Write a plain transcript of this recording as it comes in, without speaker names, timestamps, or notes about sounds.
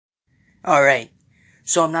Alright,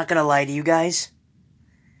 so I'm not gonna lie to you guys.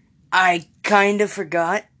 I kind of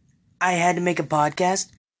forgot I had to make a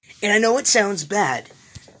podcast. And I know it sounds bad,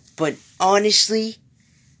 but honestly,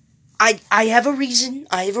 I have a reason.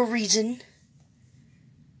 I have a reason.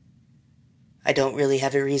 I don't really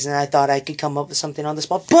have a reason. I thought I could come up with something on the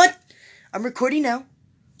spot, but I'm recording now.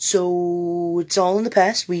 So it's all in the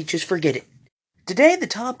past. We just forget it. Today, the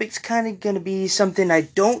topic's kind of gonna be something I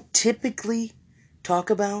don't typically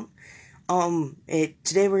talk about.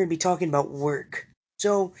 Today we're gonna be talking about work.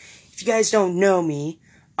 So, if you guys don't know me,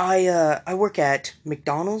 I work at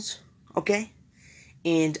McDonald's, okay?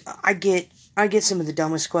 And I get some of the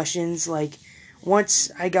dumbest questions, like, once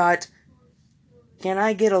I got, can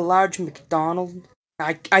I get a large McDonald?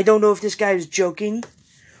 I don't know if this guy was joking,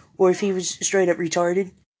 or if he was straight up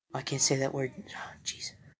retarded. I can't say that word.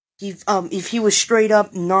 Jeez. If he was straight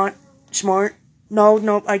up not smart,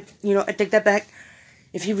 no, I take that back.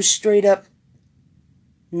 If he was straight up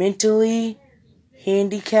mentally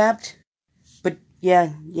handicapped, but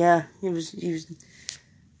yeah, yeah.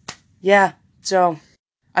 So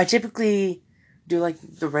I typically do like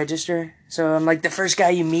the register, so I'm like the first guy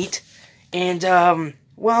you meet, and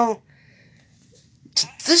well,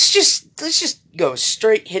 let's just go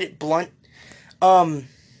straight, hit it blunt. Um,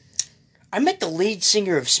 I met the lead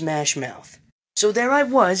singer of Smash Mouth, so there I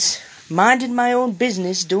was, minding my own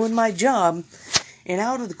business, doing my job, and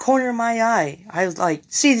out of the corner of my eye, I was like,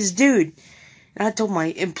 see this dude. And I told my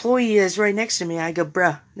employee that's right next to me, I go,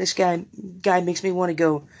 bruh, this guy makes me want to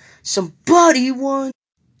go, somebody won.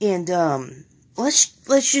 And,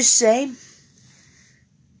 let's just say,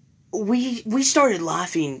 we started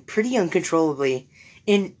laughing pretty uncontrollably.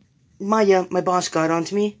 And my boss got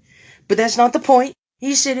onto me. But that's not the point.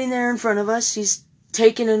 He's sitting there in front of us. He's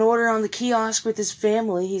taking an order on the kiosk with his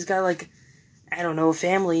family. He's got like, I don't know, a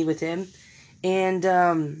family with him. And,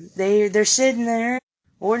 they're sitting there,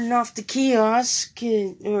 ordering off the kiosk,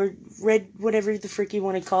 or red, whatever the frick you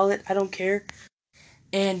want to call it, I don't care.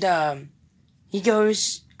 And,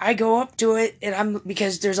 I go up to it, and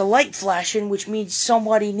because there's a light flashing, which means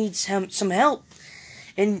somebody needs some help.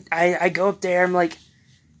 And I go up there, I'm like,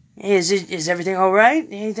 hey, is everything alright?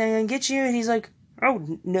 Anything I can get you? And he's like,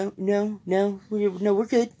 oh, no, we're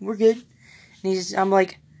good. And I'm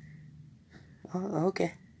like, oh,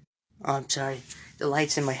 okay. Oh, I'm sorry. The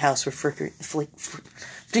lights in my house were flickering.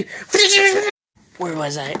 Where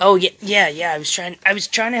was I? Oh, yeah. I was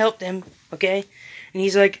trying to help them. Okay, and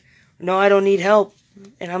he's like, "No, I don't need help."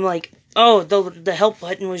 And I'm like, "Oh, the help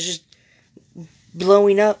button was just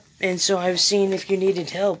blowing up, and so I was seeing if you needed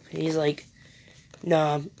help." And he's like,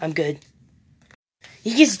 "No, I'm good."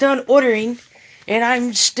 He gets done ordering, and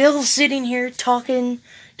I'm still sitting here talking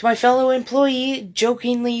to my fellow employee,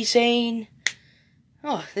 jokingly saying,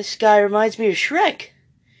 "Oh, this guy reminds me of Shrek."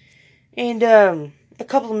 And, a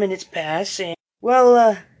couple of minutes pass, and,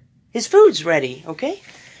 well, his food's ready, okay?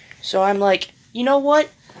 So I'm like, you know what?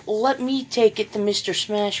 Let me take it to Mr.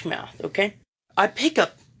 Smash Mouth, okay? I pick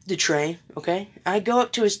up the tray, okay? I go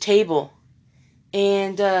up to his table,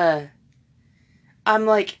 and, I'm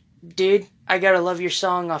like, dude, I gotta love your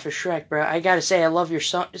song off of Shrek, bro. I gotta say, I love your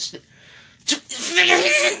song.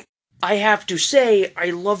 I have to say, I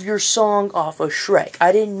love your song off of Shrek.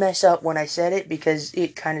 I didn't mess up when I said it because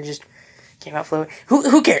it kind of just came out fluent.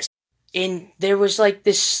 Who cares? And there was like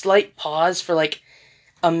this slight pause for like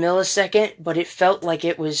a millisecond, but it felt like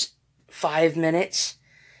it was 5 minutes.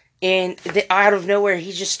 And out of nowhere,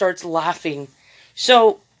 he just starts laughing.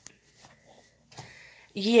 So,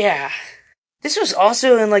 yeah. This was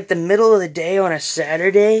also in like the middle of the day on a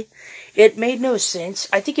Saturday. It made no sense.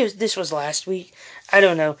 I think this was last week. I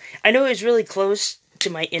don't know. I know it was really close to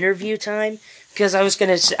my interview time because I was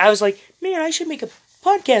like, man, I should make a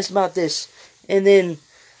podcast about this. And then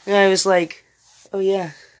I was like, oh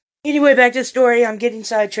yeah. Anyway, back to the story. I'm getting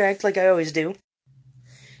sidetracked like I always do.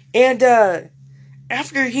 And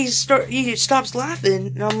after he stops laughing,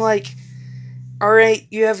 and I'm like, all right,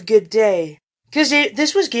 you have a good day. Because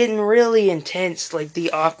this was getting really intense, like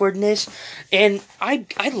the awkwardness, and I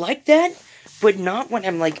like that, but not when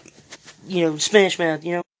I'm like, Smash Mouth.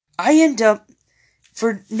 I end up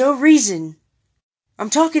for no reason. I'm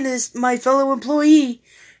talking to my fellow employee,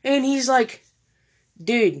 and he's like,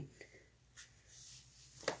 dude,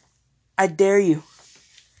 I dare you.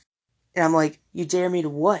 And I'm like, you dare me to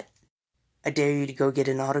what? I dare you to go get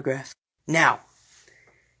an autograph. Now,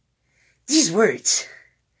 these words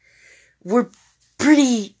were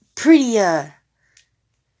pretty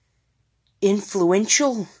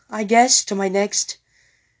influential, I guess, to my next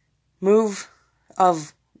move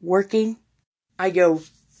of working. I go,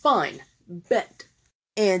 fine, bet.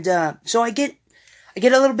 And, so I get I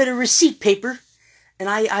get a little bit of receipt paper, and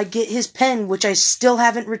I get his pen, which I still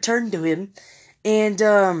haven't returned to him, and,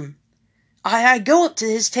 I go up to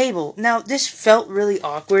his table. Now, this felt really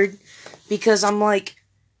awkward, because I'm like,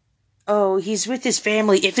 oh, he's with his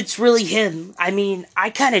family, if it's really him. I mean, I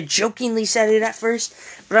kind of jokingly said it at first,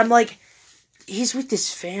 but I'm like, he's with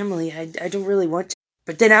his family, I don't really want to.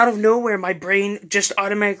 But then out of nowhere, my brain just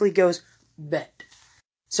automatically goes, bet.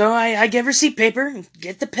 So I get receipt paper,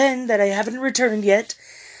 get the pen that I haven't returned yet.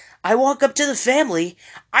 I walk up to the family.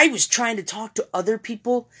 I was trying to talk to other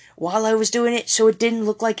people while I was doing it, so it didn't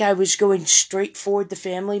look like I was going straight forward the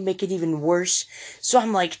family, make it even worse. So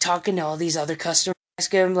I'm like talking to all these other customers,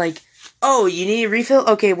 asking them like, oh, you need a refill?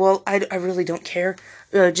 Okay, well, I really don't care.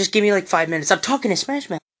 Just give me like 5 minutes. I'm talking to Smash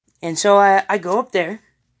Man. And so I go up there.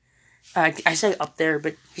 I say up there,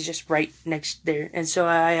 but he's just right next there. And so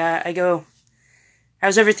I go,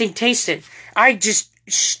 how's everything tasting? I just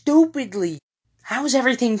stupidly, how's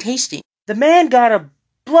everything tasting? The man got a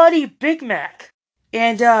bloody Big Mac.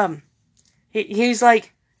 And, he's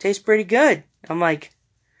like, tastes pretty good. I'm like,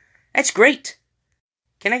 that's great.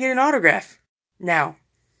 Can I get an autograph? Now,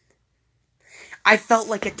 I felt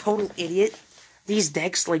like a total idiot these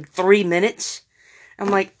next, like, 3 minutes. I'm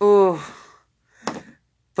like, oh.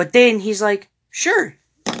 But then he's like, sure.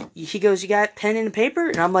 He goes, you got pen and paper?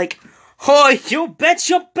 And I'm like, oh, you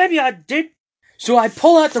betcha, baby, I did. So I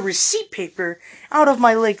pull out the receipt paper out of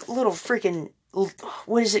my, like, little freaking,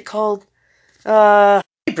 what is it called?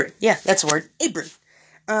 Apron. Yeah, that's the word. Apron.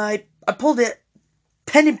 I pulled it,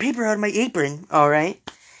 pen and paper out of my apron, alright?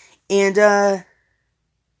 And, well,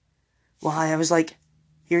 I was like,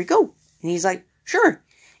 here you go. And he's like, sure.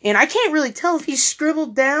 And I can't really tell if he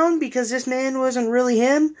scribbled down because this man wasn't really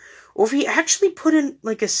him, or if he actually put in,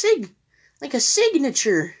 like a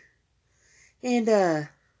signature. And,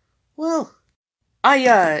 well,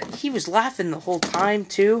 he was laughing the whole time,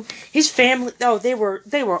 too. His family, oh, they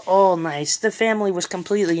were all nice. The family was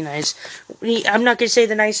completely nice. I'm not gonna say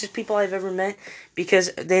the nicest people I've ever met,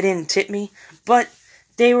 because they didn't tip me, but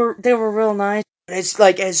they were real nice. It's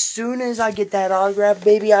like, as soon as I get that autograph,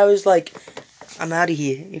 baby, I was like, I'm out of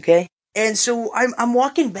here, okay? And so I'm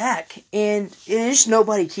walking back, and there's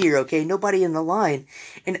nobody here, okay? Nobody in the line.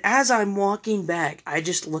 And as I'm walking back, I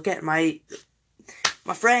just look at my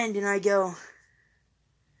friend, and I go,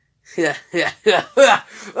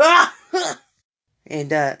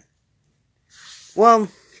 and, well,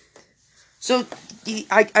 so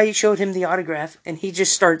I showed him the autograph, and he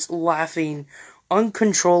just starts laughing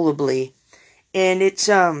uncontrollably. And it's,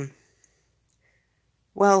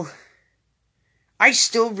 well, I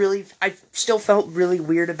still felt really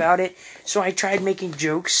weird about it, so I tried making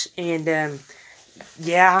jokes, and,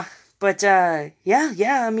 yeah, but,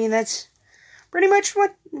 yeah, I mean, that's pretty much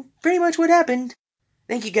what happened.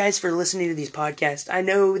 Thank you guys for listening to these podcasts. I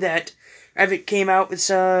know that Evic came out with,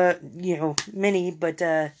 many, but,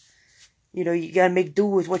 you gotta make do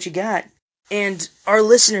with what you got. And our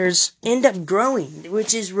listeners end up growing,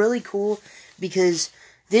 which is really cool, because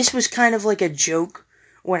this was kind of like a joke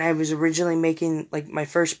when I was originally making, like, my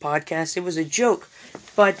first podcast. It was a joke,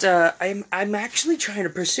 but, I'm actually trying to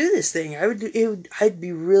pursue this thing. I'd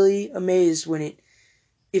be really amazed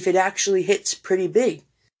if it actually hits pretty big.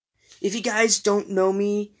 If you guys don't know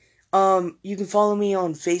me, you can follow me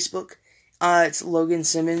on Facebook. It's Logan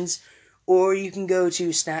Simmons. Or you can go to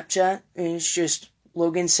Snapchat, and it's just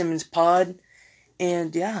Logan Simmons Pod.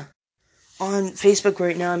 And yeah, on Facebook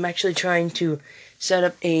right now, I'm actually trying to set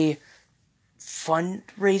up a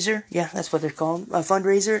fundraiser. Yeah, that's what they're called. A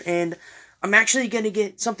fundraiser. And I'm actually going to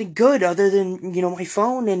get something good other than, my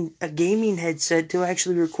phone and a gaming headset to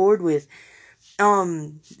actually record with.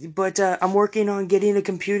 But I'm working on getting a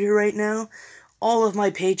computer right now. All of my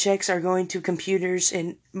paychecks are going to computers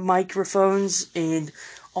and microphones and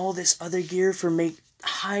all this other gear for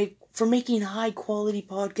making high quality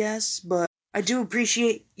podcasts. But I do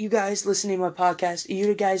appreciate you guys listening to my podcast.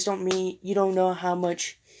 You guys you don't know how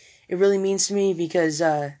much it really means to me, because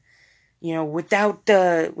without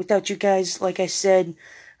you guys, like I said,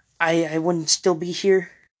 I wouldn't still be here.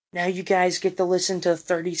 Now you guys get to listen to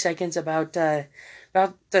 30 seconds about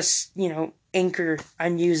this, anchor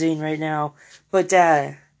I'm using right now. But,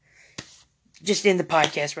 just in the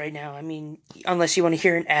podcast right now. I mean, unless you want to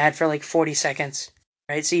hear an ad for like 40 seconds.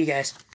 Alright, see you guys.